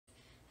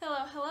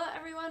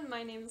everyone,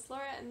 my name is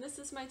Laura and this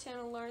is my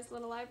channel Laura's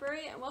Little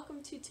Library, and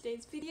welcome to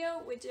today's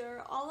video, which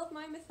are all of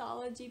my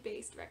mythology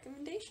based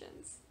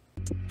recommendations.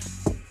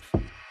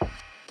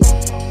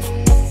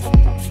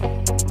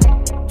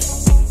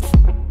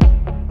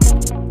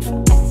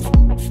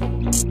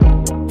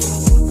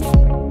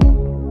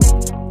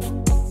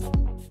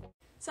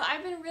 So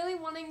I've been really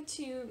wanting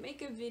to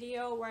make a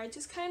video where I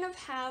just kind of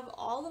have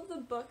all of the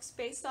books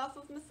based off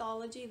of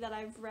mythology that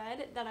I've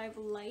read, that I've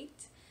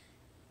liked,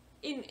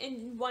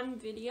 in one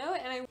video,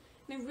 and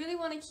I really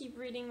want to keep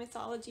reading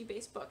mythology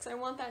based books. I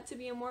want that to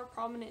be a more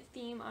prominent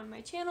theme on my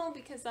channel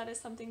because that is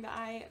something that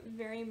I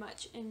very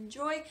much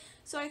enjoy.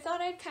 So I thought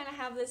I'd kind of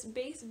have this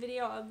base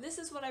video of this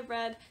is what I've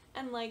read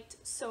and liked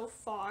so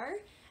far,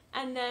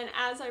 and then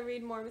as I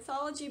read more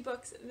mythology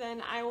books,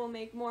 then I will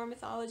make more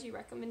mythology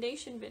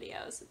recommendation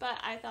videos. But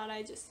I thought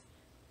I'd just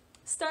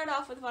start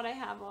off with what I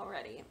have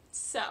already.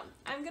 So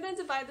I'm gonna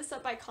divide this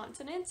up by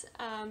continent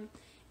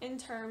in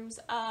terms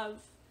of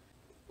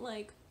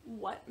like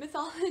what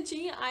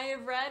mythology I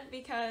have read,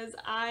 because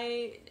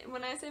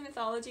when I say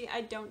mythology,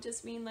 I don't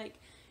just mean like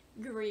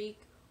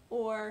Greek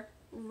or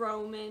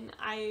Roman.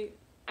 I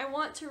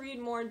want to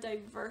read more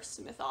diverse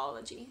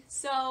mythology.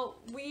 So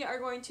we are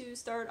going to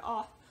start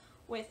off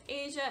with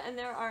Asia, and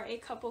there are a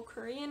couple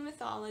Korean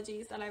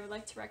mythologies that I would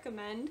like to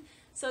recommend.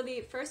 So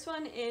the first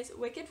one is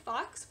Wicked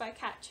Fox by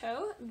Kat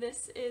Cho.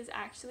 This is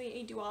actually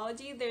a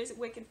duology. There's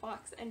Wicked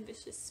Fox and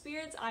Vicious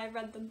Spirits. I have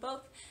read them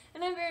both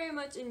and I very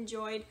much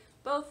enjoyed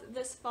both.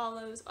 This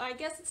follows, I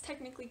guess it's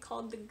technically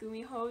called the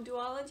Gumiho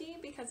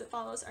duology because it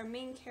follows our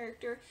main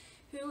character,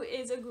 who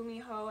is a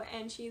Gumiho,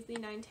 and she's the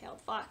nine-tailed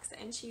fox,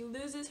 and she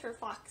loses her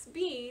fox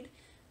bead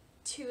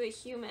to a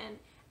human,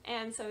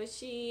 and so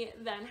she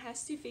then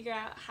has to figure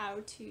out how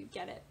to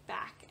get it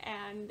back.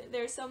 And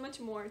there's so much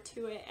more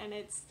to it, and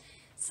it's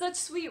such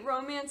sweet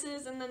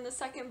romances. And then the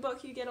second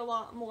book you get a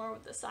lot more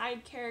with the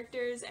side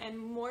characters and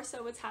more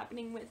so what's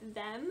happening with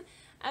them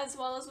as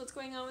well as what's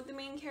going on with the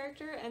main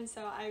character, and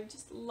so I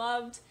just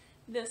loved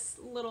this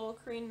little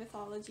Korean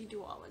mythology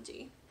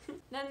duology.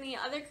 Then the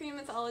other Korean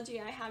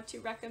mythology I have to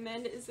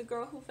recommend is The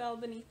Girl Who Fell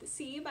Beneath the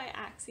Sea by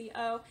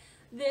Axie-oh.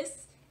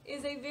 This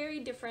is a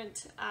very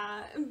different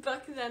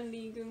book than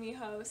the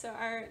Gumiho. So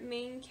our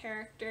main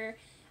character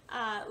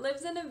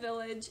lives in a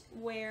village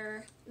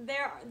where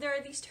there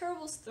are these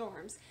terrible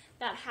storms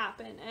that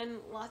happen, and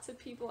lots of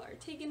people are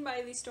taken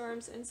by these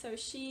storms, and so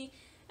she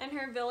and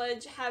her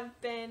village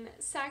have been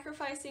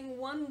sacrificing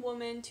one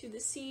woman to the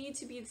sea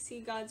to be the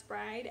sea god's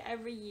bride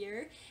every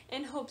year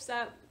in hopes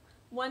that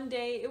one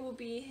day it will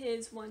be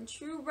his one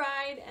true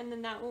bride, and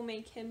then that will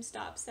make him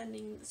stop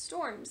sending the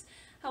storms.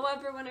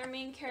 However, when our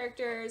main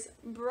character's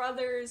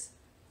brother's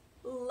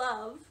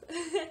love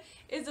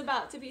is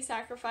about to be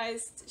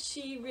sacrificed,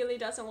 she really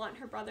doesn't want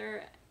her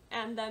brother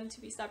and them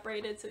to be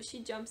separated, so she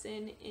jumps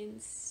in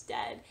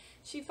instead.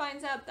 She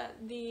finds out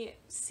that the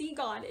sea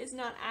god is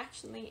not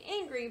actually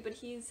angry, but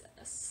he's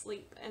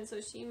asleep, and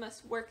so she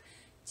must work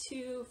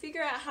to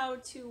figure out how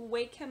to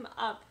wake him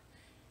up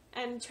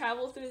and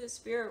travel through the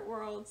spirit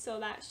world so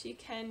that she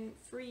can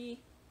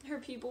free her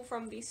people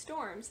from these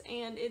storms.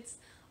 And it's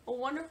a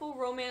wonderful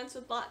romance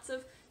with lots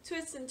of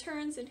twists and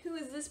turns, and who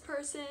is this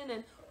person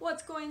and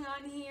what's going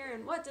on here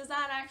and what does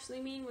that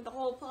actually mean, with the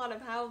whole plot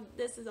of how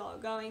this is all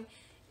going.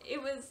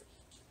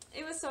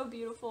 It was so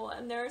beautiful,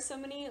 and there are so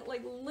many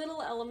like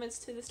little elements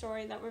to the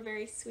story that were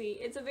very sweet.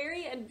 It's a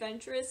very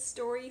adventurous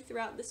story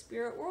throughout the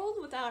spirit world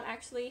without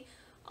actually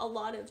a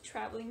lot of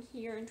traveling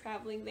here and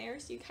traveling there,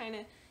 so you kind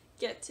of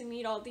get to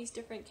meet all these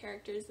different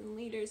characters and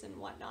leaders and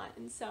whatnot.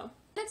 And so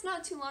it's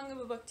not too long of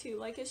a book too.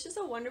 Like, it's just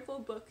a wonderful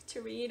book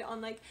to read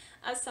on like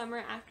a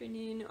summer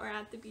afternoon or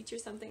at the beach or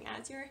something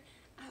as you're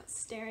out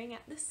staring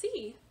at the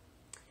sea.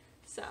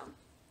 So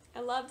I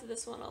loved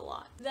this one a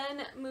lot.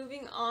 Then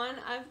moving on,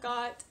 I've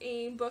got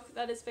a book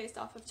that is based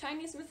off of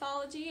Chinese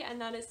mythology, and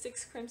that is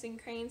Six Crimson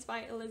Cranes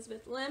by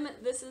Elizabeth Lim.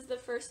 This is the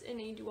first in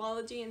a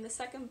duology, and the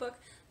second book,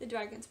 The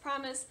Dragon's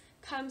Promise,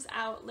 comes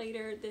out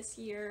later this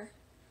year.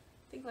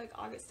 I think like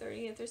August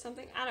 30th or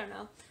something, I don't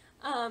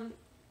know.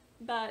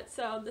 But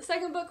so the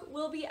second book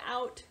will be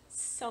out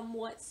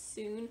somewhat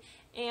soon,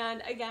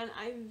 and again,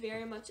 I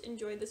very much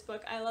enjoyed this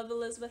book. I love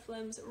Elizabeth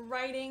Lim's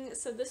writing.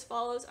 So this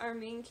follows our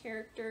main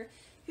character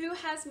who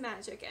has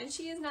magic, and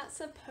she is not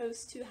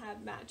supposed to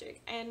have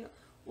magic, and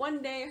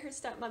one day her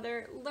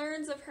stepmother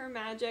learns of her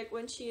magic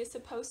when she is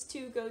supposed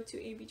to go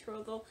to a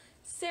betrothal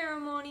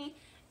ceremony,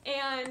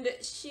 and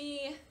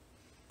she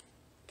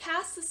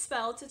casts a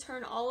spell to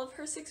turn all of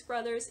her six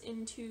brothers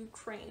into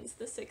cranes,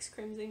 the Six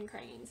Crimson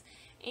Cranes,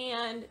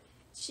 and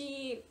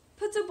she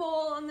puts a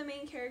bowl on the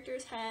main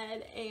character's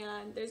head,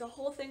 and there's a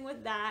whole thing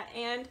with that,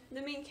 and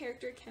the main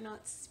character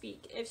cannot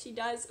speak. If she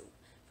does,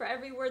 for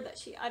every word that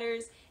she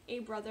utters, a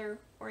brother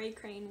or a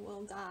crane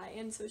will die,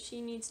 and so she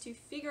needs to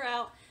figure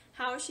out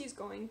how she's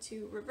going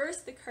to reverse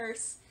the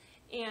curse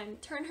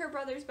and turn her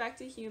brothers back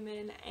to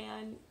human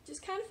and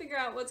just kind of figure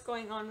out what's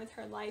going on with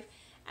her life.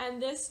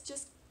 And this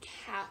just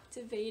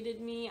captivated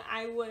me.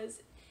 I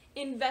was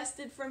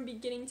invested from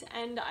beginning to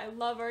end. I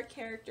love our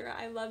character.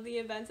 I love the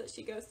events that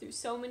she goes through.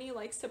 So many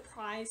like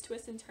surprise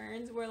twists and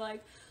turns where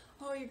like,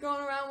 oh, you're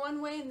going around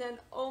one way and then,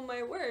 oh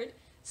my word.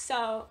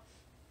 So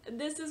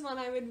this is one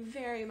I would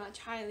very much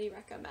highly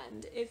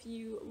recommend if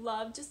you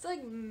love just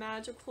like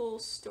magical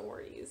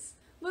stories.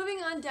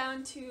 Moving on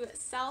down to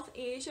South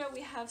Asia,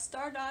 we have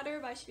Star Daughter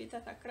by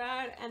Shveta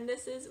Thakrar, and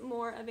this is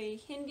more of a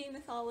Hindi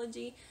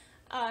mythology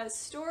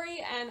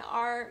story, and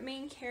our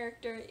main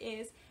character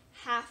is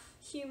half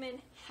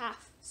human,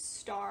 half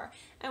star.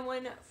 And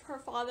when her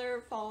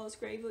father falls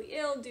gravely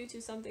ill due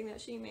to something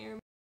that she may or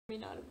may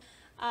not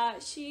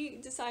have, she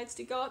decides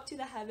to go up to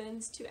the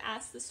heavens to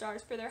ask the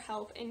stars for their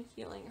help in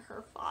healing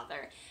her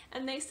father.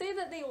 And they say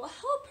that they will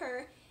help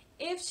her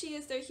if she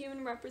is their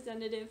human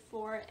representative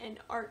for an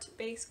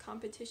art-based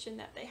competition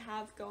that they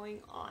have going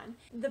on.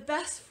 The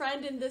best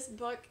friend in this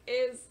book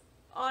is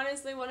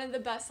honestly one of the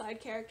best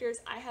side characters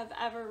I have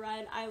ever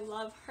read. I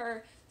love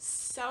her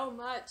so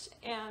much,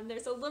 and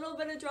there's a little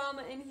bit of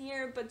drama in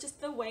here, but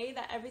just the way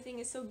that everything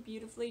is so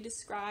beautifully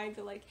described,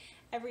 like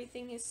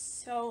everything is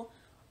so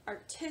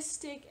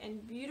artistic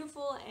and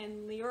beautiful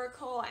and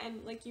lyrical,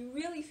 and like you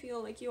really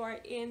feel like you are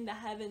in the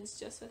heavens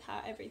just with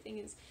how everything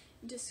is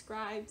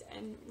described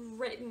and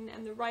written,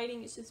 and the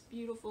writing is just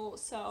beautiful.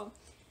 So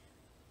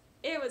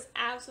it was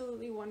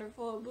absolutely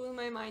wonderful. It blew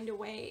my mind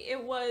away.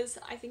 It was,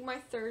 I think, my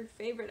third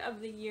favorite of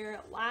the year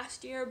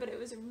last year, but it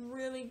was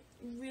really,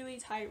 really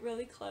tight,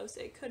 really close.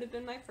 It could have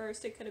been my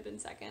first, it could have been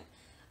second.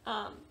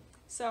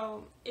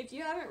 So if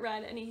you haven't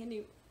read any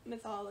Hindu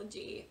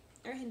mythology,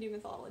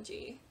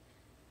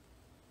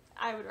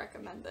 I would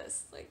recommend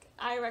this. Like,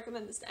 I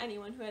recommend this to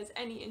anyone who has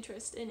any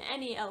interest in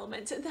any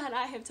element that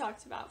I have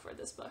talked about for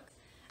this book.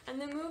 And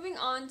then moving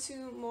on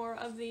to more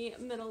of the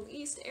Middle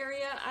East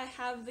area, I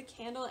have The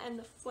Candle and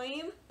the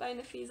Flame by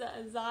Nafisa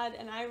Azad,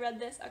 and I read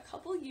this a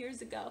couple years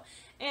ago.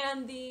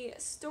 And the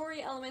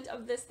story element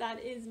of this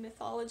that is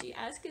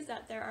mythology-esque is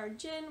that there are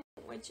jinn,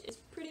 which is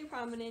pretty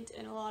prominent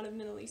in a lot of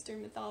Middle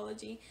Eastern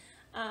mythology.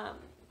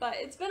 But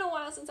it's been a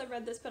while since I've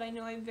read this, but I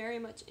know I very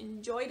much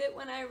enjoyed it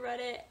when I read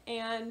it,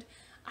 and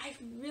I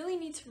really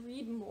need to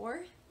read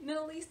more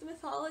Middle East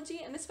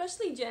mythology, and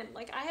especially jinn.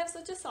 Like, I have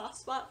such a soft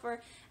spot for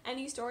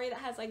any story that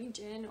has like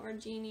jinn or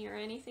genie or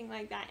anything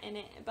like that in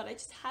it, but I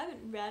just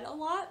haven't read a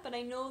lot. But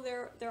I know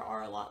there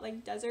are a lot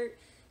like desert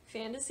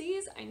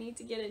fantasies I need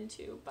to get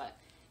into. But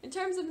in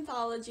terms of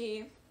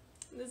mythology,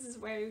 this is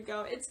where you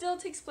go. It still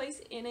takes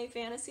place in a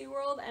fantasy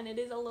world, and it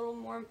is a little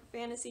more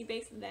fantasy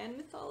based than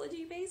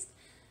mythology based,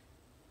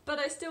 but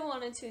I still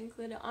wanted to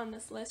include it on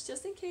this list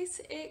just in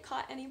case it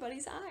caught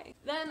anybody's eye.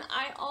 Then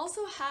I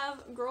also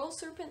have Girl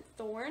Serpent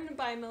Thorn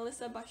by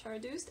Melissa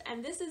Bashardust,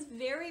 and this is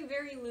very,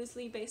 very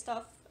loosely based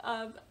off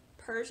of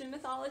Persian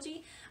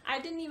mythology. I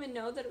didn't even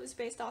know that it was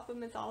based off of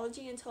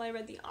mythology until I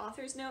read the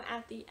author's note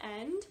at the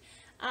end,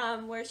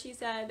 where she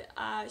said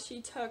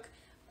she took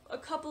a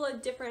couple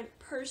of different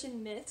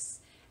Persian myths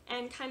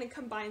and kind of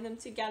combined them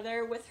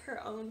together with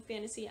her own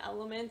fantasy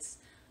elements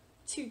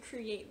to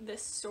create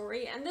this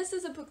story. And this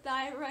is a book that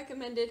I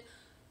recommended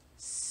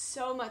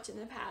so much in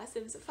the past.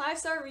 It was a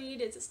 5-star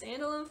read, it's a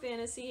standalone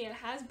fantasy, it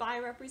has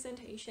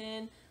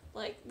bi-representation.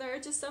 Like, there are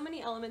just so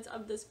many elements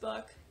of this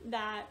book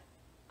that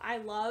I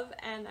love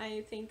and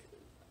I think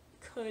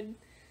could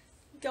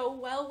go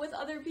well with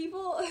other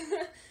people.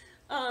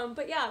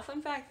 But yeah,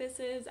 fun fact, this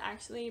is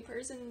actually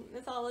Persian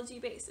mythology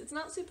based. It's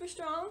not super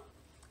strong,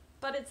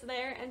 but it's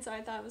there, and so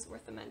I thought it was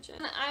worth a mention.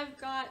 I've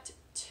got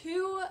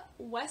 2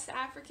 West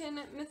African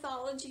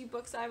mythology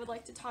books I would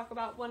like to talk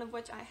about, one of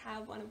which I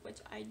have, one of which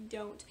I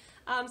don't.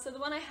 So the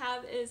one I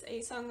have is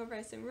A Song of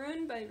Rice and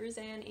Ruin by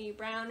Roseanne A.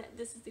 Brown.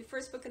 This is the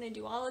first book in a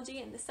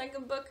duology, and the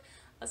second book,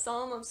 A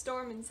Psalm of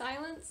Storm and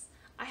Silence,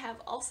 I have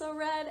also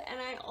read, and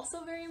I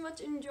also very much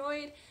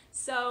enjoyed,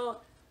 so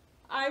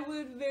I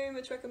would very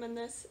much recommend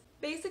this.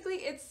 Basically,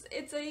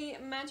 it's a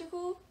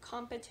magical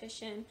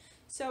competition.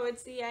 So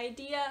it's the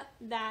idea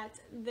that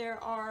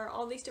there are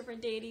all these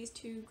different deities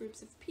to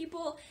groups of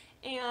people,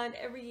 and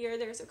every year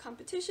there's a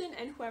competition,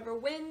 and whoever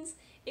wins,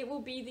 it will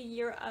be the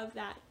year of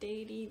that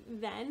deity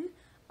then,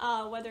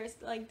 whether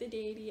it's like the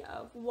deity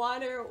of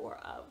water or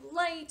of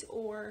light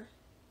or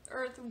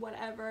earth,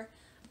 whatever,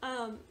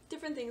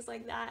 different things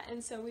like that.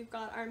 And so we've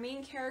got our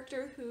main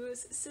character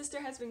whose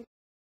sister has been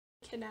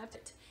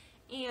kidnapped,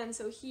 and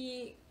so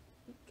he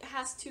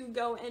has to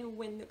go and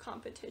win the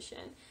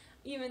competition,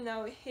 even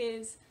though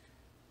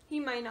he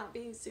might not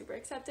be super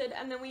accepted.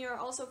 And then we are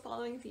also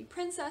following the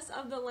princess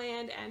of the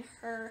land, and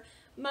her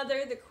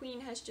mother, the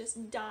queen, has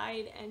just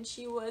died, and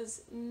she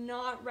was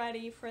not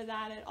ready for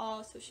that at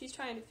all. So she's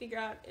trying to figure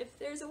out if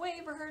there's a way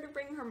for her to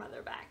bring her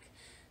mother back.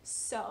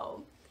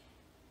 So,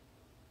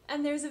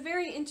 and there's a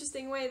very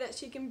interesting way that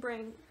she can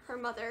bring her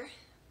mother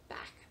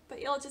back, but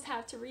you'll just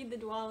have to read the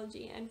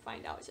duology and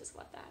find out just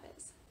what that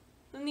is.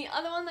 And the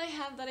other one I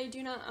have that I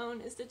do not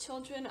own is The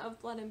Children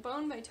of Blood and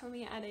Bone by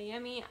Tomi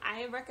Adeyemi. I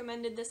have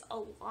recommended this a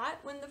lot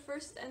when the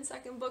first and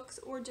second books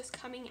were just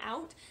coming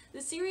out.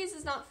 The series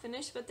is not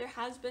finished, but there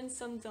has been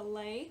some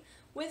delay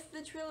with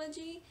the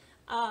trilogy.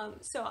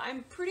 So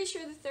I'm pretty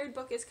sure the third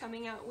book is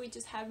coming out. We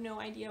just have no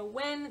idea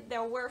when.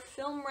 There were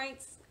film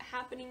rights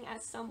happening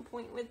at some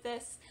point with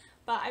this,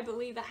 but I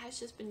believe that has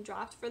just been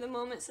dropped for the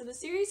moment. So the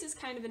series is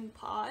kind of in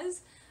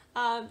pause.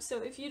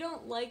 So if you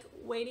don't like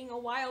waiting a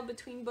while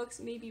between books,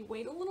 maybe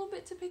wait a little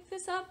bit to pick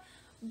this up.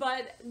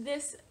 But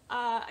this,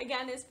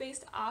 again, is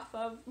based off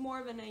of more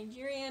of a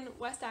Nigerian,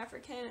 West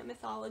African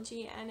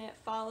mythology, and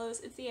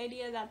it's the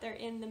idea that they're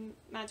in the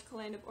magical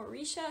land of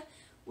Orisha,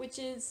 which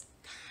is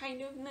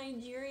kind of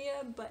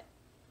Nigeria, but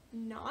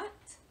not.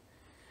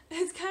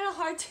 It's kind of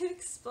hard to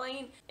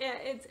explain.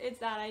 It's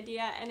that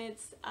idea, and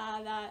it's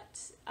that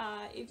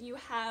if you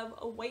have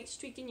a white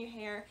streak in your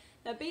hair,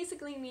 that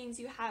basically means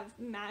you have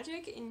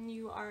magic and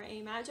you are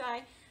a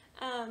magi,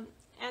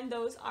 and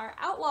those are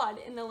outlawed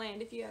in the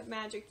land. If you have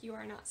magic, you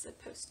are not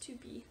supposed to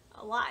be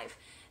alive.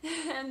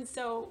 And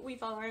so we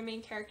follow our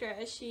main character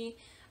as she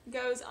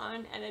goes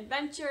on an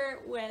adventure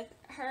with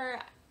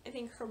her, I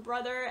think her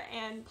brother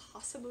and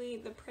possibly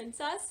the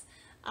princess,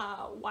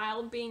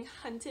 while being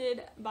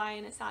hunted by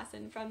an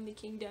assassin from the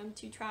kingdom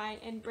to try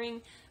and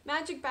bring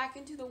magic back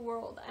into the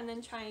world and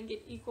then try and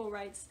get equal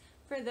rights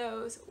for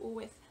those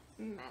with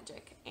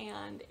magic.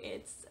 And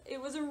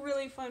it was a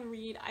really fun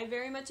read. I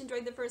very much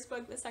enjoyed the first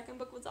book. The second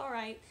book was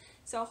alright,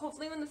 so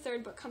hopefully when the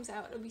third book comes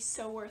out, it'll be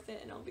so worth it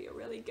and it'll be a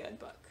really good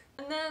book.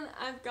 And then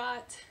I've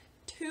got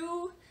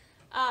two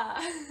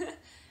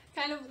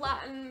kind of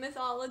Latin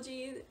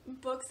mythology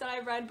books that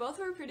I've read. Both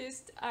were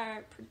produced,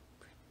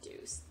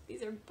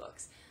 these are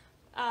books.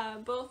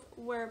 Both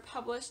were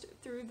published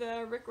through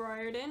the Rick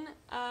Riordan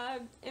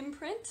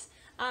imprint,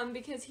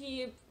 because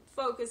he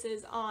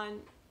focuses on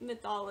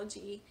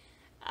mythology,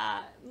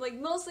 like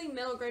mostly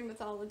middle grade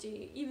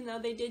mythology, even though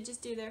they did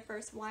just do their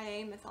first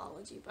YA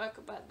mythology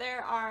book. But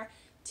there are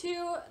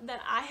two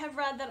that I have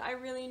read that I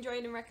really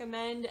enjoyed and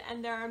recommend,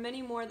 and there are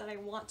many more that I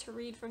want to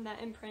read from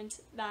that imprint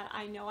that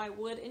I know I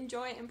would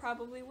enjoy and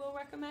probably will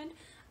recommend.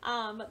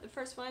 But the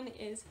first one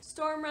is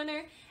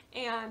Stormrunner,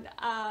 and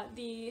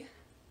the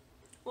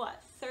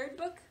third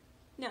book?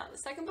 No, the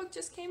second book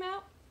just came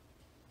out?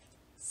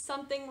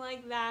 Something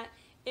like that.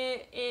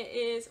 It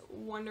is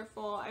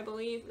wonderful. I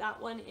believe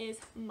that one is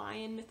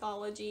Mayan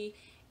mythology,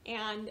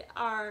 and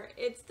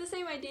it's the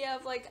same idea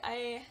of like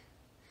a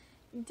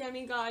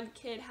demigod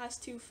kid has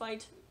to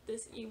fight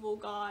this evil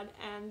god,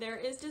 and there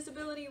is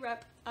disability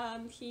rep.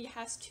 He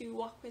has to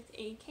walk with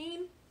a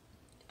cane,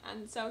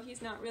 and so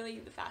he's not really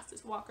the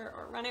fastest walker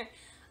or runner,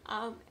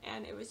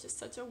 and it was just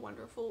such a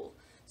wonderful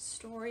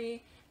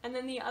story. And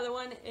then the other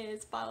one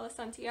is Bala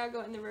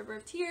Santiago and the River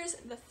of Tears.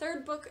 The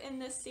third book in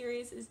this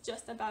series is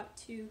just about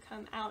to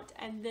come out,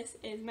 and this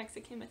is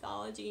Mexican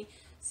mythology.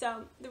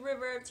 So the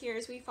River of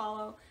Tears, we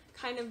follow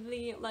kind of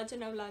the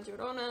legend of La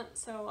Llorona.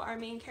 So our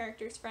main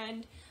character's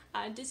friend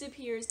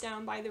disappears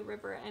down by the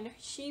river, and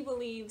she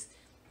believes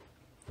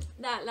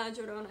that La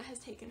Llorona has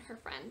taken her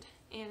friend,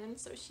 and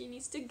so she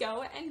needs to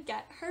go and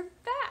get her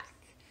back.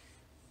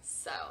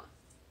 So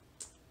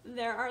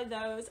there are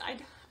those. I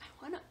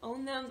want to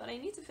own them, but I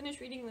need to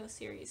finish reading those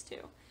series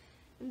too.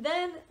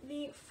 Then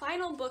the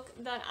final book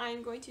that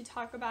I'm going to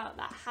talk about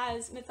that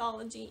has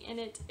mythology in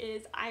it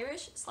is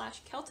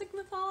Irish/Celtic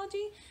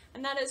mythology,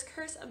 and that is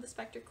Curse of the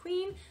Spectre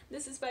Queen.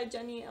 This is by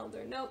Jenny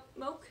Elder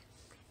Moak,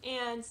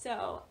 and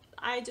so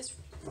I just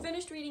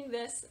finished reading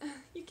this.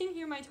 You can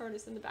hear my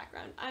tortoise in the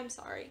background. I'm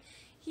sorry.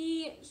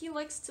 He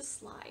likes to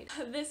slide.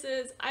 This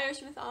is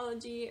Irish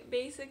mythology.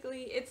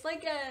 Basically, it's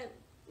like a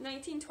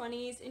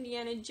 1920s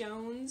Indiana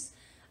Jones,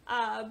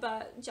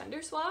 but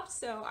gender swapped.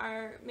 So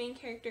our main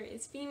character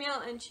is female,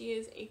 and she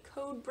is a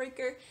code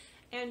breaker,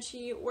 and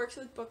she works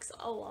with books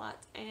a lot,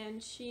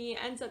 and she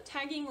ends up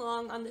tagging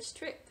along on this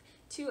trip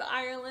to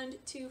Ireland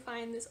to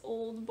find this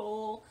old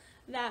bowl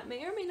that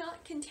may or may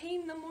not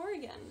contain the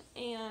Morrigan,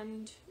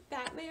 and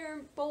that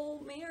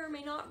bowl may or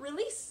may not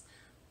release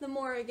the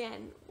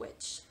Morrigan,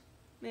 which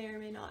may or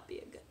may not be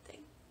a good thing.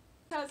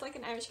 So it's like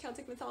an Irish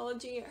Celtic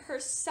mythology. Her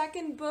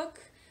second book,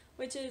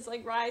 which is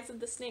like Rise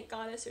of the Snake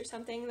Goddess or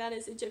something, that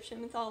is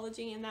Egyptian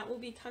mythology, and that will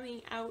be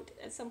coming out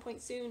at some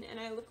point soon, and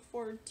I look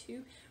forward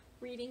to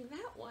reading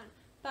that one.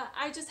 But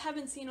I just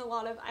haven't seen a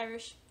lot of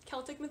Irish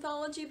Celtic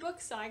mythology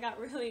books, so I got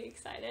really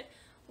excited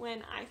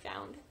when I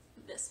found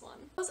this one.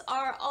 Those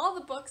are all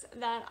the books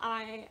that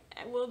I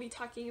will be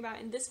talking about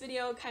in this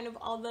video, kind of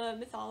all the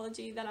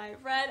mythology that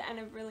I've read and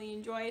have really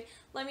enjoyed.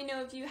 Let me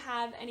know if you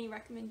have any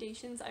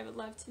recommendations. I would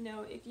love to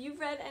know if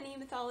you've read any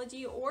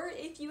mythology, or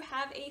if you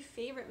have a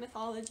favorite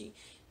mythology.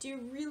 Do you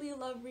really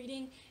love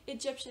reading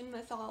Egyptian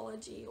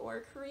mythology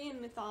or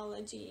Korean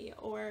mythology,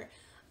 or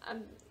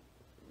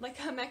like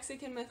a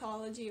Mexican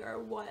mythology, or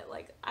what?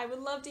 Like, I would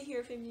love to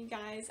hear from you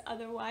guys.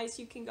 Otherwise,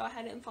 you can go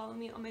ahead and follow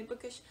me on my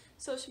bookish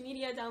social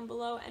media down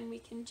below, and we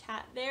can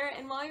chat there.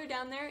 And while you're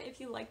down there, if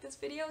you like this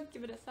video,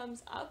 give it a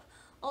thumbs up.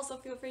 Also,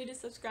 feel free to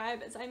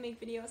subscribe, as I make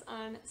videos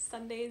on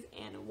Sundays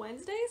and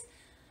Wednesdays.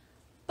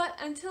 But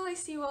until I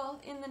see you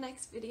all in the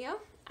next video,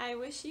 I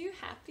wish you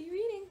happy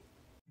reading.